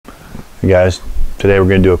Hey guys, today we're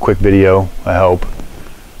going to do a quick video, I hope,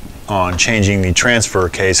 on changing the transfer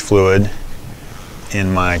case fluid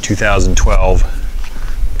in my 2012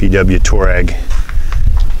 VW Touareg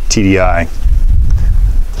TDI.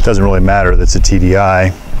 It doesn't really matter that it's a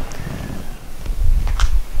TDI.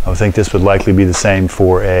 I would think this would likely be the same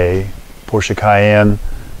for a Porsche Cayenne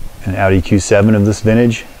and Audi Q7 of this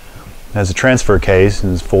vintage. It has a transfer case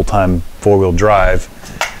and is full-time four-wheel drive.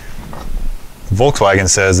 Volkswagen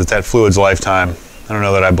says that that fluid's lifetime. I don't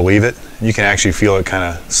know that I believe it. You can actually feel it kind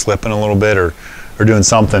of slipping a little bit or doing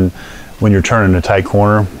something when you're turning a tight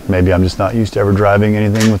corner. Maybe I'm just not used to ever driving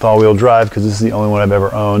anything with all-wheel drive because this is the only one I've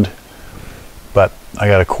ever owned. But I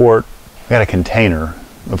got a container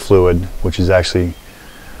of fluid, which is actually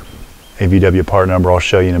a VW part number I'll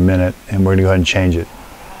show you in a minute, and we're gonna go ahead and change it.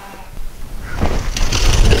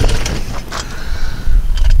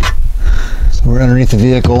 So we're underneath the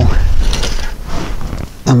vehicle.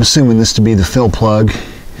 I'm assuming this to be the fill plug,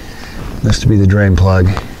 this to be the drain plug.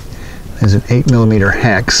 There's an 8mm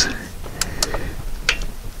hex.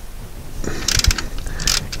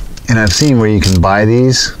 And I've seen where you can buy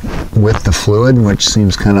these with the fluid, which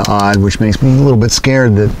seems kind of odd, which makes me a little bit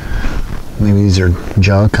scared that maybe these are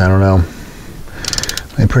junk, I don't know.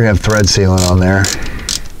 They probably have thread sealant on there.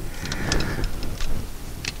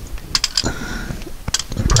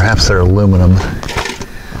 Perhaps they're aluminum.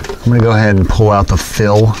 I'm going to go ahead and pull out the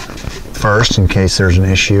fill first in case there's an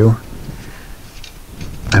issue.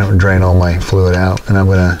 I don't drain all my fluid out, and I'm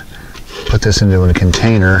going to put this into a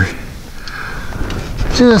container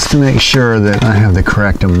just to make sure that I have the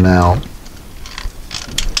correct amount.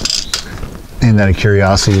 And out of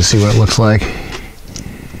curiosity to see what it looks like.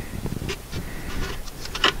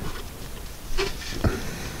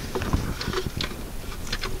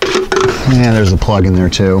 And there's a plug in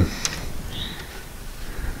there too.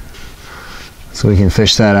 So we can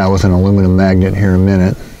fish that out with an aluminum magnet here in a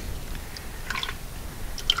minute.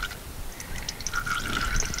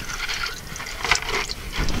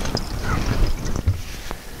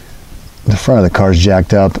 The front of the car is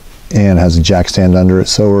jacked up and has a jack stand under it,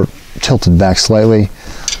 so we're tilted back slightly,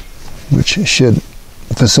 which should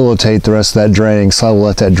facilitate the rest of that draining, so I will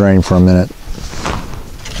let that drain for a minute.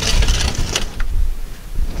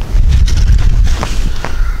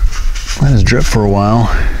 Let it drip for a while.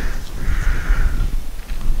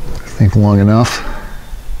 I think long enough.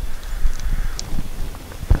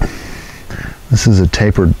 This is a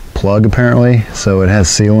tapered plug apparently, so it has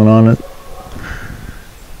sealant on it.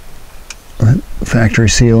 Factory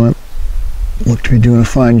sealant. Look to be doing a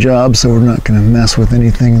fine job, so we're not going to mess with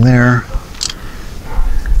anything there.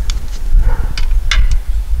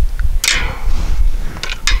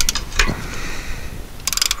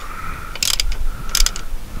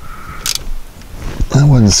 That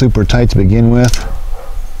wasn't super tight to begin with,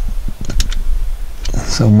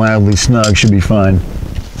 so mildly snug should be fine.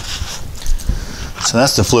 So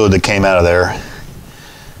that's the fluid that came out of there.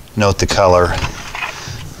 Note the color.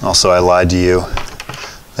 Also, I lied to you.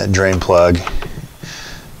 That drain plug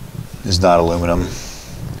is not aluminum.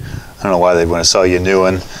 I don't know why they'd want to sell you a new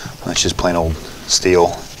one. That's just plain old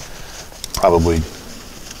steel, probably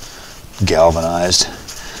galvanized.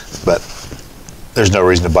 But there's no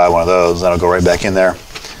reason to buy one of those. That'll go right back in there.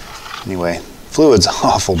 Anyway, fluid's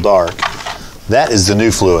awful dark. That is the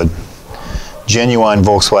new fluid. Genuine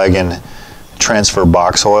Volkswagen transfer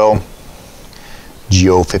box oil,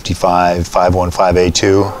 GO55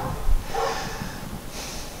 515A2.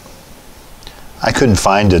 I couldn't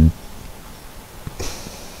find an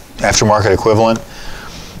aftermarket equivalent,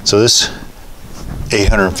 so this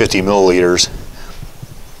 850 milliliters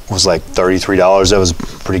was like $33. That was a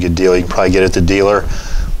pretty good deal. You can probably get it at the dealer.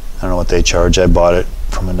 I don't know what they charge. I bought it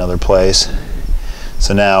from another place.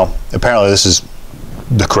 So now, apparently this is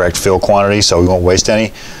the correct fill quantity, so we won't waste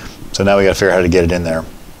any. So now we got to figure out how to get it in there.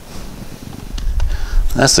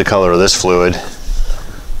 That's the color of this fluid.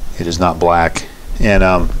 It is not black, and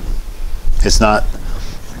it's not,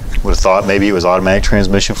 would have thought maybe it was automatic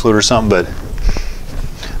transmission fluid or something, but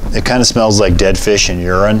it kind of smells like dead fish and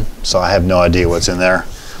urine, so I have no idea what's in there.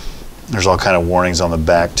 There's all kind of warnings on the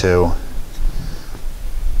back too.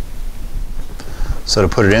 So to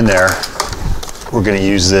put it in there, we're going to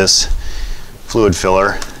use this fluid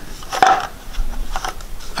filler.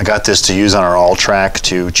 I got this to use on our all-track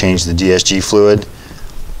to change the DSG fluid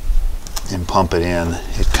and pump it in.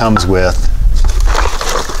 It comes with,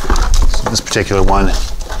 so this particular one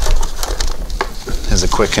has a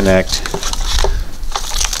quick connect.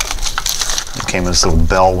 It came with this little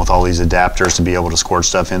belt with all these adapters to be able to squirt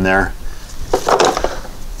stuff in there.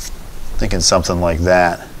 Thinking something like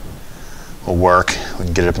that will work. We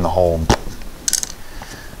can get it up in the hole.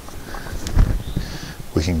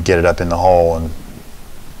 we can get it up in the hole and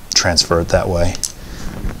transfer it that way.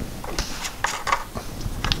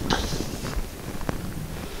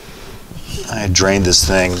 I had drained this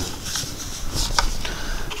thing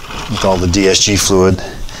with all the DSG fluid.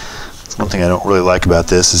 That's one thing I don't really like about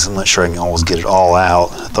this, is I'm not sure I can always get it all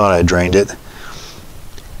out. I thought I drained it.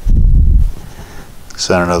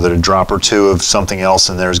 So I don't know that a drop or two of something else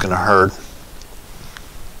in there is going to hurt.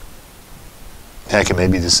 Heck, it may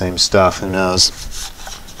be the same stuff, who knows.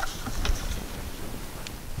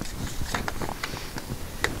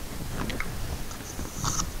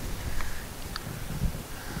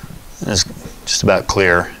 It's just about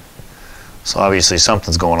clear. So obviously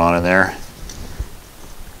something's going on in there.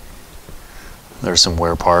 There's some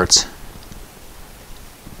wear parts.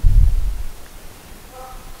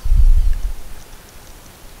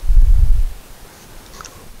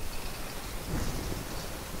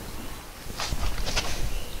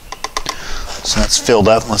 So that's filled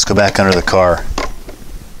up. Let's go back under the car.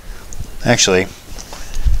 Actually,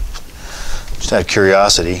 just out of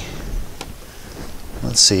curiosity,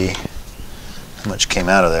 let's see how much came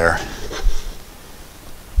out of there.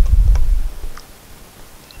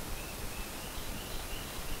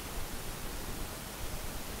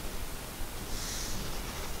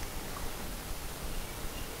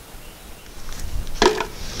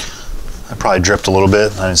 I probably dripped a little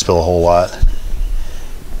bit. I didn't spill a whole lot.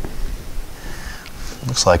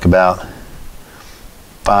 Looks like about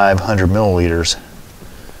 500 milliliters.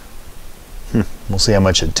 We'll see how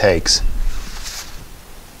much it takes.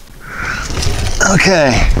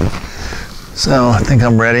 Okay, so I think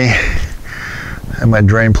I'm ready. I have my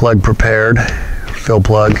drain plug prepared, fill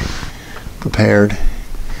plug prepared.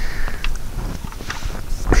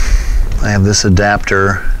 I have this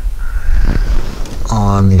adapter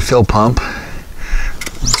on the fill pump.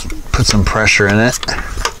 Let's put some pressure in it.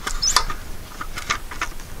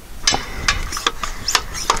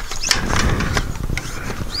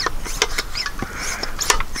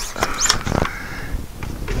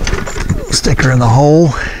 Sticker in the hole.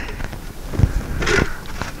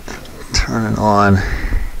 Turn it on.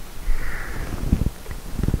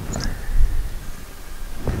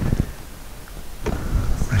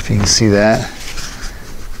 If you can see that,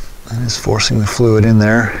 that is forcing the fluid in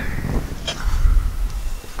there.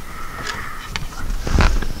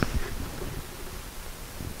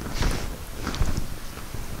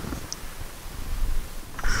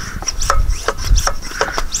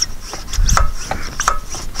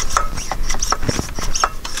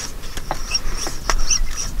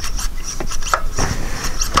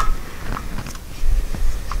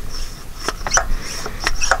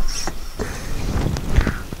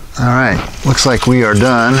 All right, looks like we are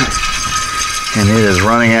done, and it is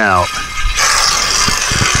running out.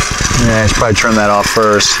 Yeah, I should probably turn that off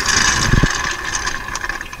first.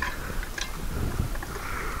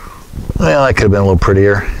 Well, that could have been a little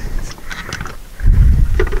prettier.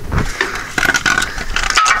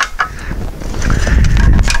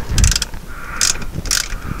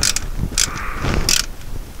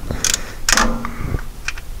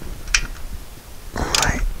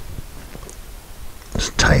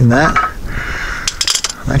 Tighten that.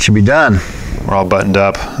 That should be done. We're all buttoned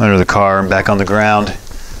up under the car and back on the ground.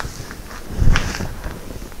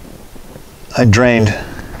 I drained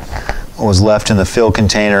what was left in the fill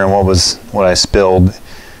container and what I spilled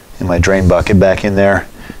in my drain bucket back in there.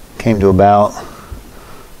 Came to about,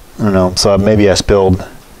 I don't know, so maybe I spilled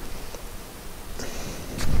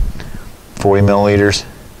 40 milliliters.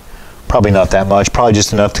 Probably not that much, probably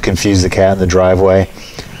just enough to confuse the cat in the driveway.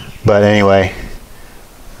 But anyway,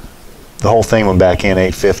 the whole thing went back in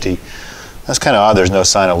 850. That's kind of odd, there's no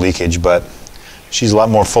sign of leakage, but she's a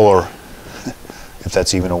lot more fuller, if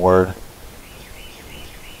that's even a word.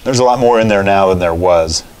 There's a lot more in there now than there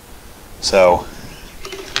was. So,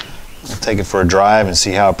 I'll take it for a drive and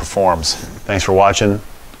see how it performs. Thanks for watching,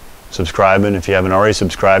 subscribing. If you haven't already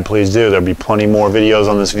subscribed, please do. There'll be plenty more videos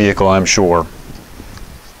on this vehicle, I'm sure.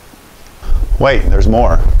 Wait, there's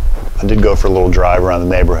more. I did go for a little drive around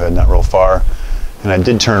the neighborhood, not real far. And I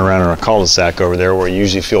did turn around in a cul-de-sac over there where you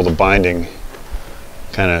usually feel the binding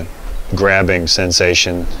kind of grabbing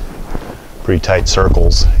sensation, pretty tight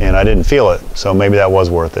circles, and I didn't feel it, so maybe that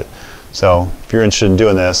was worth it. So if you're interested in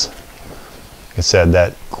doing this, like I said,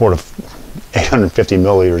 that quart of 850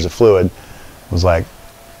 milliliters of fluid was like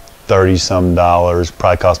 $30-some,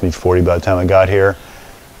 probably cost me 40 by the time I got here.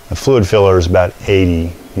 The fluid filler is about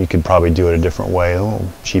 80. You could probably do it a different way, a little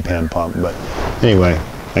cheap hand pump, but anyway,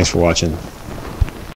 thanks for watching.